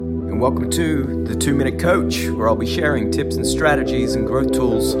welcome to the 2 Minute Coach, where I'll be sharing tips and strategies and growth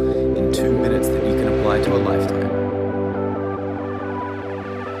tools in 2 minutes that you can apply to a lifetime.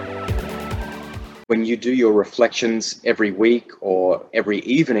 When you do your reflections every week or every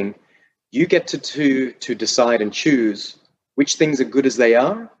evening, you get to decide and choose which things are good as they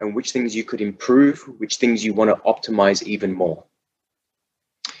are and which things you could improve, which things you want to optimize even more.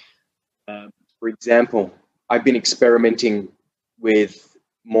 For example, I've been experimenting with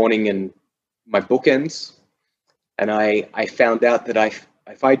morning and my bookends, and I found out that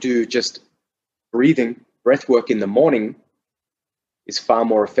if I do just breath work in the morning is far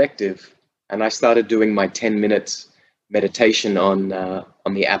more effective. And I started doing my 10 minutes meditation on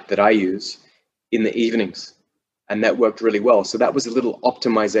the app that I use in the evenings, and that worked really well. So that was a little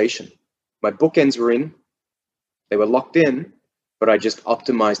optimization. My bookends were in, they were locked in, but I just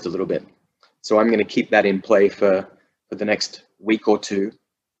optimized a little bit. So I'm going to keep that in play for the next week or two,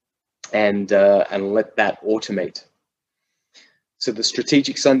 and let that automate. So the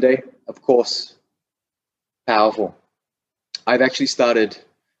Strategic Sunday, of course, powerful. I've actually started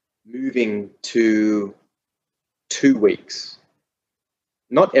moving to 2 weeks.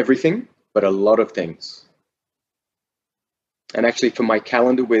 Not everything, but a lot of things. And actually for my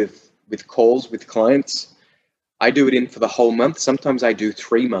calendar with calls with clients, I do it in for the whole month. Sometimes I do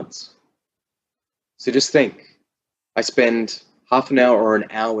 3 months. So just think, I spend half an hour or an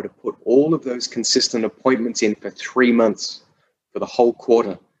hour to put all of those consistent appointments in for 3 months, for the whole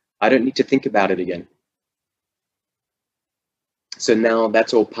quarter. I don't need to think about it again. So now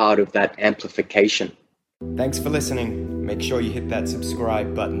that's all part of that amplification. Thanks for listening. Make sure you hit that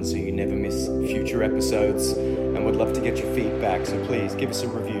subscribe button so you never miss future episodes. And would love to get your feedback, so please give us a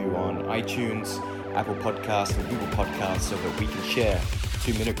review on iTunes, Apple Podcasts, and Google Podcasts so that we can share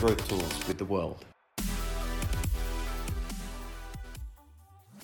 2 minute growth tools with the world.